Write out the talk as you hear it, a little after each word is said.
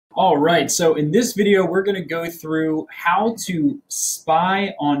All right, so in this video, we're going to go through how to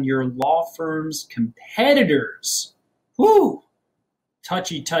spy on your law firm's competitors. Whew,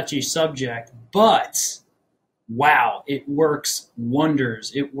 touchy subject, but wow, it works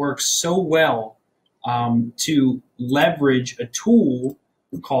wonders. It works so well to leverage a tool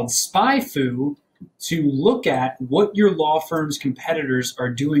called SpyFu to look at what your law firm's competitors are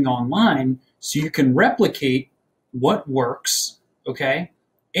doing online so you can replicate what works, okay?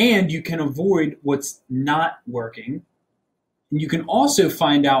 And you can avoid what's not working. And you can also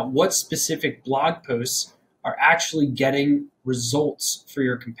find out what specific blog posts are actually getting results for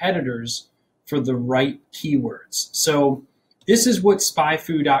your competitors for the right keywords. So this is what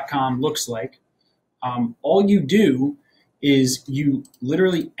spyfu.com looks like. All you do is you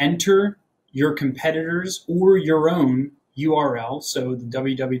literally enter your competitors or your own URL. So the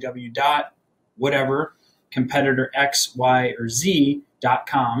www dot whatever, competitor X, Y, or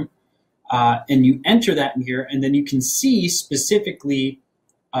Z.com, and you enter that in here, and then you can see specifically,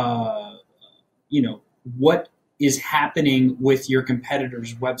 what is happening with your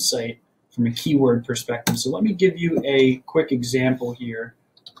competitor's website from a keyword perspective. So let me give you a quick example here.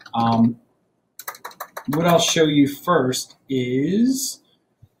 What I'll show you first is,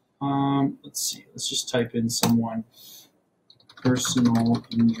 let's see, let's just type in someone, personal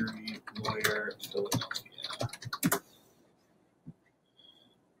injury lawyer, Philadelphia.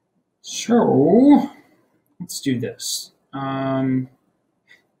 So let's do this. Let's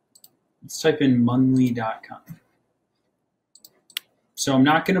type in munley.com. So I'm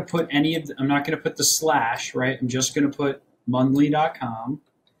not going to put I'm not going to put the slash, right? I'm just going to put munley.com.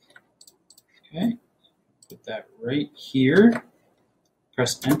 Okay. Put that right here.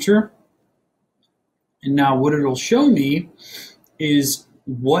 Press enter. And now what it'll show me is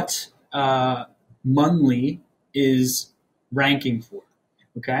what Munley is ranking for,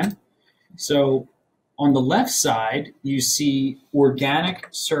 okay? So on the left side, you see organic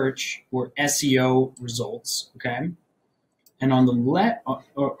search or SEO results, okay? And on the left,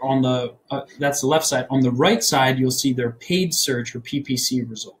 that's the left side. On the right side, you'll see their paid search or PPC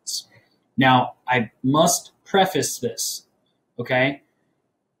results. Now, I must preface this, okay?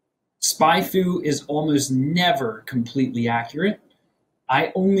 SpyFu is almost never completely accurate.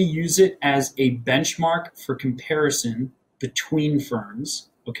 I only use it as a benchmark for comparison between firms,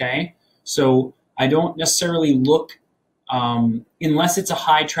 okay? So I don't necessarily look, unless it's a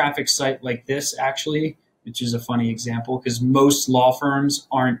high traffic site like this actually, which is a funny example because most law firms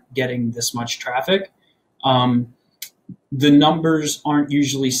aren't getting this much traffic. The numbers aren't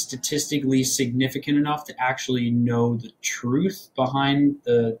usually statistically significant enough to actually know the truth behind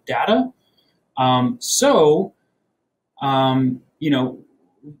the data.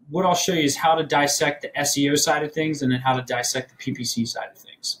 What I'll show you is how to dissect the SEO side of things and then how to dissect the PPC side of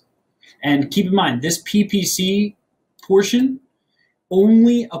things. And keep in mind, this PPC portion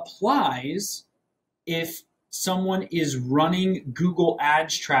only applies if someone is running Google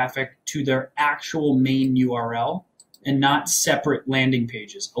Ads traffic to their actual main URL and not separate landing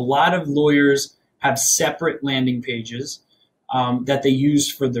pages. A lot of lawyers have separate landing pages that they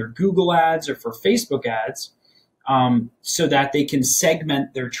use for their Google ads or for Facebook ads so that they can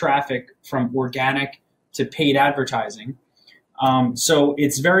segment their traffic from organic to paid advertising. So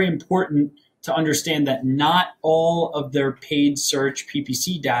it's very important to understand that not all of their paid search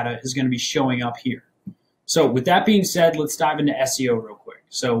PPC data is going to be showing up here. So with that being said, let's dive into SEO real quick.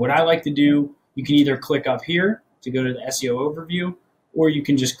 So what I like to do, you can either click up here to go to the SEO overview, or you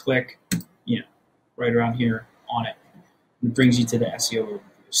can just click, right around here on it. And it brings you to the SEO overview.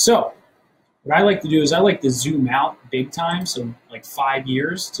 So what I like to do is I like to zoom out big time, so like 5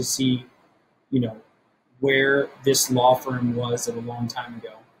 years to see, where this law firm was at a long time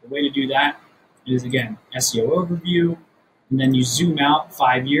ago. The way to do that is, again, SEO overview, and then you zoom out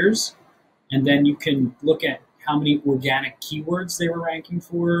 5 years, and then you can look at how many organic keywords they were ranking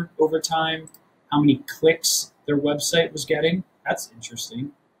for over time, how many clicks their website was getting. That's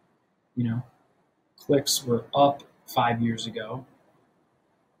interesting. Clicks were up 5 years ago.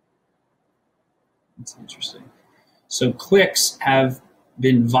 That's interesting. So clicks have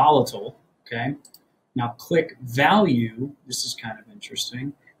been volatile, okay? Now click value, this is kind of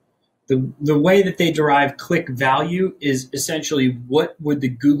interesting. The way that they derive click value is essentially what would the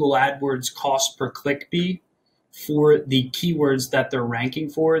Google AdWords cost per click be for the keywords that they're ranking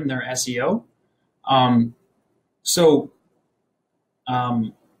for in their SEO. So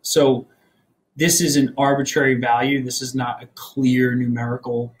this is an arbitrary value. This is not a clear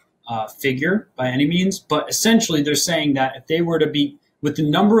numerical figure by any means, but essentially they're saying that if they were to be, with the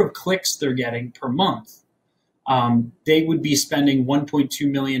number of clicks they're getting per month, they would be spending $1.2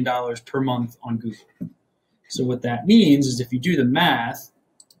 million per month on Google. So what that means is if you do the math,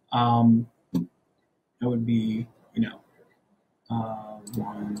 that would be,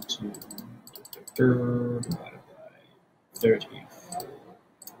 1, 2, 3 divided by 30.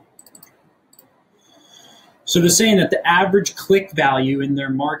 So they're saying that the average click value in their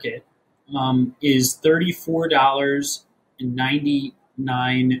market is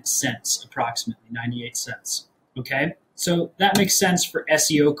 $34.99 approximately, 98 cents. Okay, so that makes sense for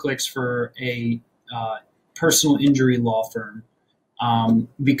SEO clicks for a personal injury law firm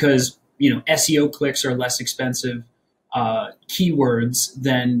because SEO clicks are less expensive keywords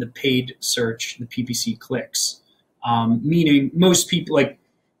than the paid search, the PPC clicks. Meaning most people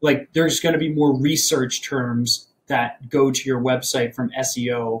like there's going to be more research terms that go to your website from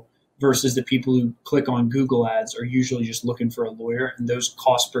SEO versus the people who click on Google ads are usually just looking for a lawyer, and those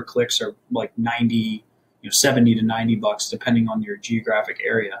cost per clicks are like 70 to 90 bucks depending on your geographic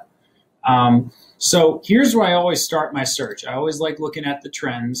area. So here's where I always start my search. I always like looking at the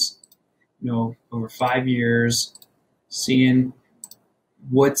trends, over 5 years, seeing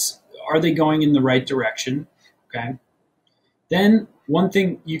are they going in the right direction, okay? Then one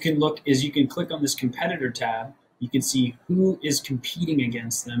thing you can look is you can click on this competitor tab. You can see who is competing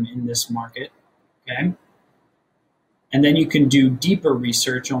against them in this market, okay? And then you can do deeper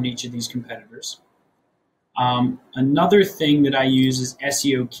research on each of these competitors. Another thing that I use is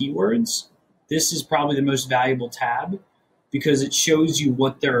SEO keywords. This is probably the most valuable tab because it shows you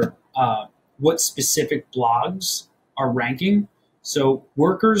what specific blogs are ranking. So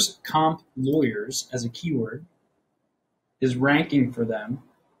workers' comp lawyers as a keyword is ranking for them.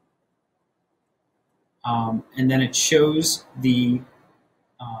 And then it shows the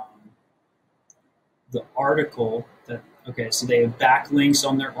article that, okay, so they have backlinks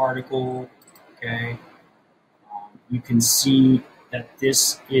on their article, okay. You can see that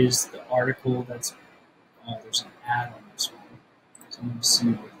this is the article that's, there's an ad on this one. So let me see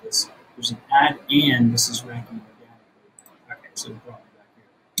what this, there's an ad and this is ranking organically. Okay, so it brought me back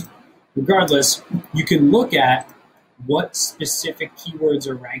here. Regardless, you can look at what specific keywords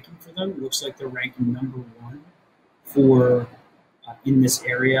are ranking for them. It looks like they're ranking #1 for in this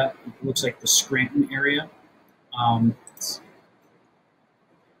area. It looks like the Scranton area.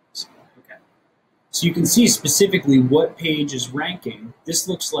 So you can see specifically what page is ranking. This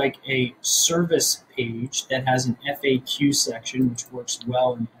looks like a service page that has an FAQ section, which works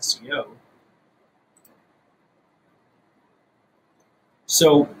well in SEO.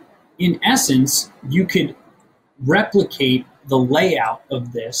 So in essence, you could replicate the layout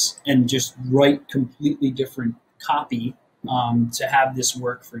of this and just write completely different copy to have this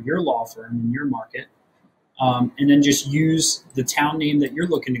work for your law firm in your market. And then just use the town name that you're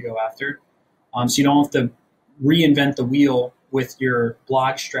looking to go after. So you don't have to reinvent the wheel with your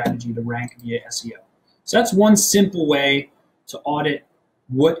blog strategy to rank via SEO. So that's one simple way to audit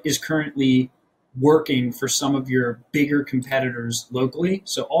what is currently working for some of your bigger competitors locally.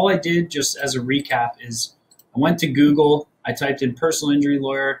 So all I did, just as a recap, is I went to Google, I typed in personal injury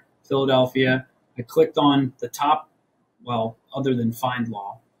lawyer, Philadelphia. I clicked on the top, well, other than find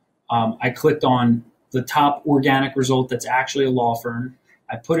law, I clicked on the top organic result that's actually a law firm.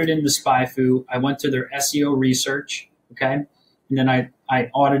 I put it in the SpyFu. I went to their SEO research, okay? And then I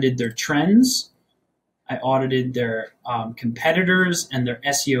audited their trends. I audited their competitors and their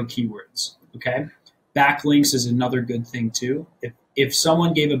SEO keywords, okay? Backlinks is another good thing too. If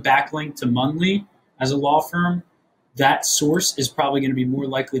someone gave a backlink to Munley as a law firm, that source is probably going to be more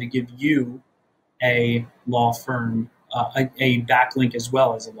likely to give you a law firm, a backlink as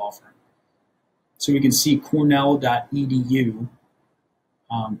well as a law firm. So we can see cornell.edu.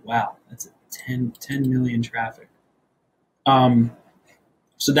 Wow, that's 10 million traffic.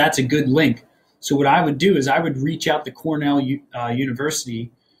 So that's a good link. So what I would do is I would reach out to Cornell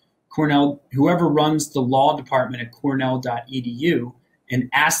University, Cornell, whoever runs the law department at cornell.edu, and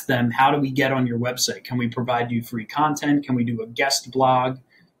ask them, how do we get on your website? Can we provide you free content? Can we do a guest blog?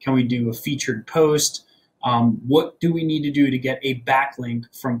 Can we do a featured post? What do we need to do to get a backlink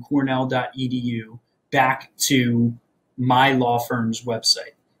from cornell.edu back to my law firm's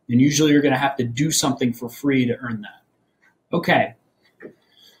website? And usually you're going to have to do something for free to earn that. Okay.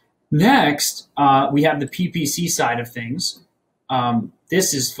 Next, we have the PPC side of things.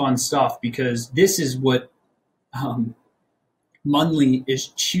 This is fun stuff because this is what Munley is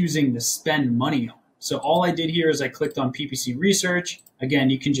choosing to spend money on. So all I did here is I clicked on PPC research.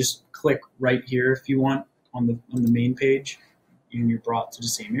 Again, you can just click right here if you want on the main page, and you're brought to the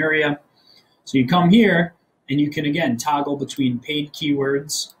same area. So you come here and you can again toggle between paid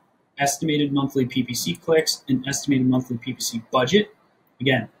keywords estimated monthly PPC clicks, and estimated monthly PPC budget.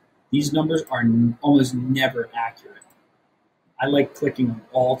 Again, these numbers are almost never accurate. I like clicking them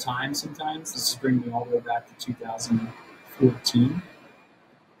all time sometimes. This is bringing me all the way back to 2014.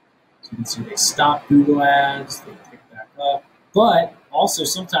 So you can see they stop Google ads, they pick back up. But also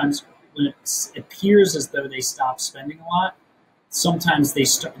sometimes when it appears as though they stop spending a lot, sometimes they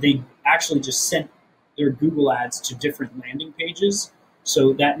actually just sent their Google ads to different landing pages.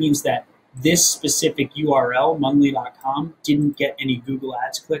 So that means that this specific URL, mungly.com, didn't get any Google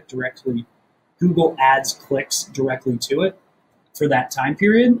ads clicks directly to it for that time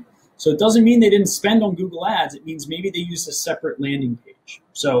period. So it doesn't mean they didn't spend on Google ads. It means maybe they used a separate landing page.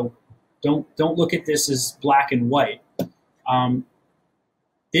 So don't look at this as black and white.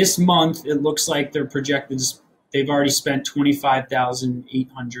 This month, it looks like they're projected, they've already spent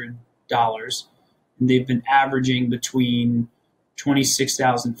 $25,800, and they've been averaging between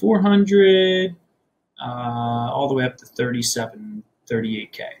 $26,400 all the way up to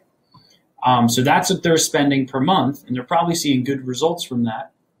 $38K. So that's what they're spending per month, and they're probably seeing good results from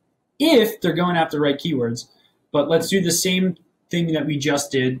that if they're going after the right keywords. But let's do the same thing that we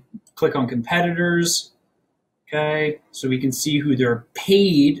just did. Click on competitors. Okay, so we can see who their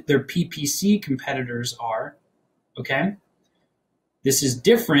PPC competitors are. Okay, this is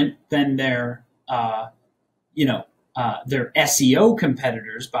different than their SEO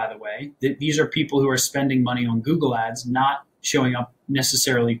competitors, by the way. These are people who are spending money on Google ads, not showing up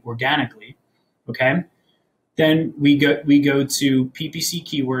necessarily organically. Okay, then we go to PPC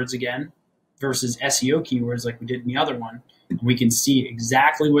keywords again versus SEO keywords like we did in the other one, and we can see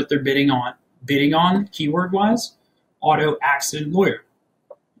exactly what they're bidding on keyword wise. Auto, accident, lawyer.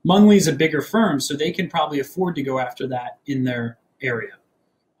 Mungly is a bigger firm, so they can probably afford to go after that in their area.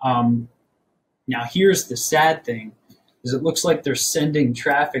 Now here's the sad thing, is it looks like they're sending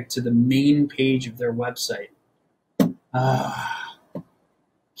traffic to the main page of their website.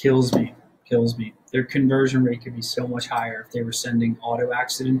 Kills me. Their conversion rate could be so much higher if they were sending auto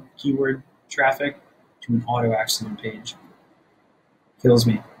accident keyword traffic to an auto accident page. Kills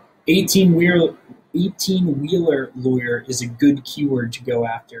me. 18-wheeler lawyer is a good keyword to go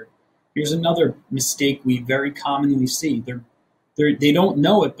after. Here's another mistake we very commonly see. They don't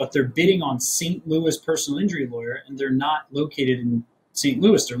know it, but they're bidding on St. Louis personal injury lawyer, and they're not located in St.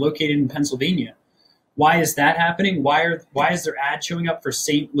 Louis. They're located in Pennsylvania. Why is that happening? Why is their ad showing up for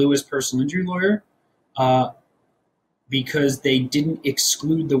St. Louis personal injury lawyer? Because they didn't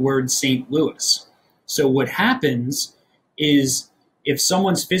exclude the word St. Louis. So what happens is if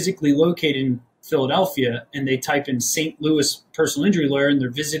someone's physically located in Philadelphia and they type in St. Louis personal injury lawyer and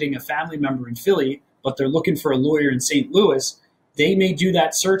they're visiting a family member in Philly, but they're looking for a lawyer in St. Louis, they may do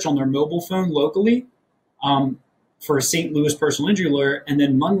that search on their mobile phone locally for a St. Louis personal injury lawyer, and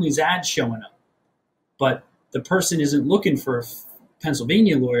then Mungly's ad showing up. But the person isn't looking for a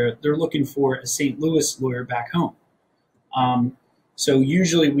Pennsylvania lawyer, they're looking for a St. Louis lawyer back home. So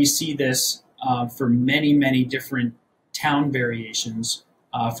usually we see this for many, many different town variations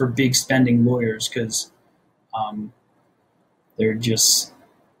for big spending lawyers, because they're just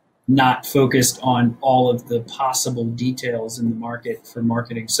not focused on all of the possible details in the market for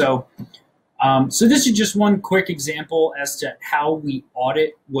marketing. So so this is just one quick example as to how we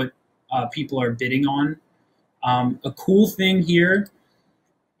audit what people are bidding on. A cool thing here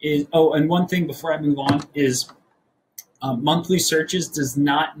is, and one thing before I move on is monthly searches does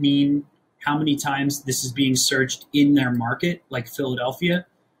not mean how many times this is being searched in their market, like Philadelphia.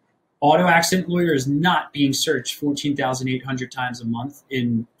 Auto accident lawyer is not being searched 14,800 times a month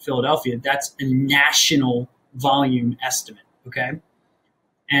in Philadelphia. That's a national volume estimate, okay?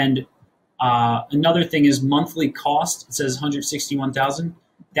 And another thing is monthly cost. It says 161,000.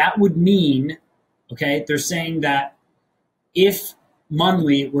 That would mean, okay, they're saying that if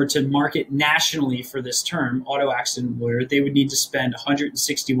Mungly were to market nationally for this term, auto accident lawyer, they would need to spend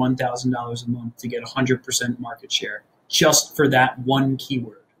 $161,000 a month to get 100% market share just for that one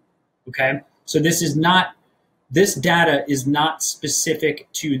keyword. Okay, so this data is not specific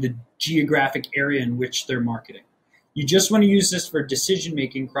to the geographic area in which they're marketing. You just want to use this for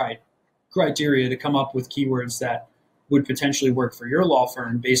decision-making criteria to come up with keywords that would potentially work for your law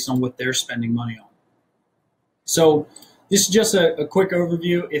firm based on what they're spending money on. So this is just a quick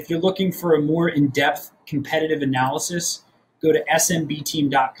overview. If you're looking for a more in-depth competitive analysis, go to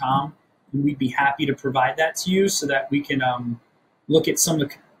smbteam.com, and we'd be happy to provide that to you so that we can look at some of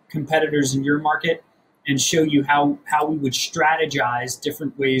the competitors in your market and show you how we would strategize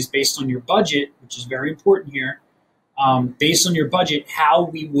different ways based on your budget, which is very important here. Based on your budget, how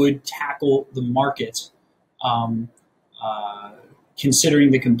we would tackle the market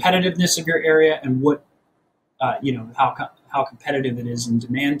considering the competitiveness of your area and what, how competitive it is in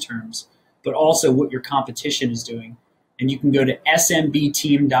demand terms, but also what your competition is doing. And you can go to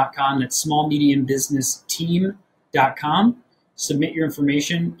smbteam.com, that's small medium business team.com, submit your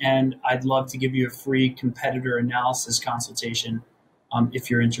information, and I'd love to give you a free competitor analysis consultation if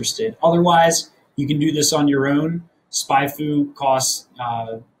you're interested. Otherwise, you can do this on your own. SpyFu costs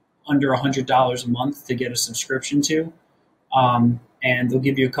under $100 a month to get a subscription to, and they'll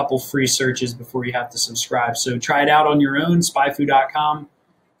give you a couple free searches before you have to subscribe. So try it out on your own, spyfu.com,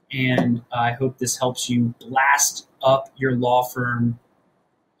 and I hope this helps you blast up your law firm,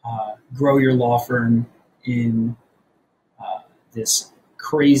 grow your law firm in this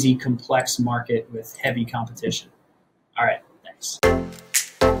crazy complex market with heavy competition. All right, thanks.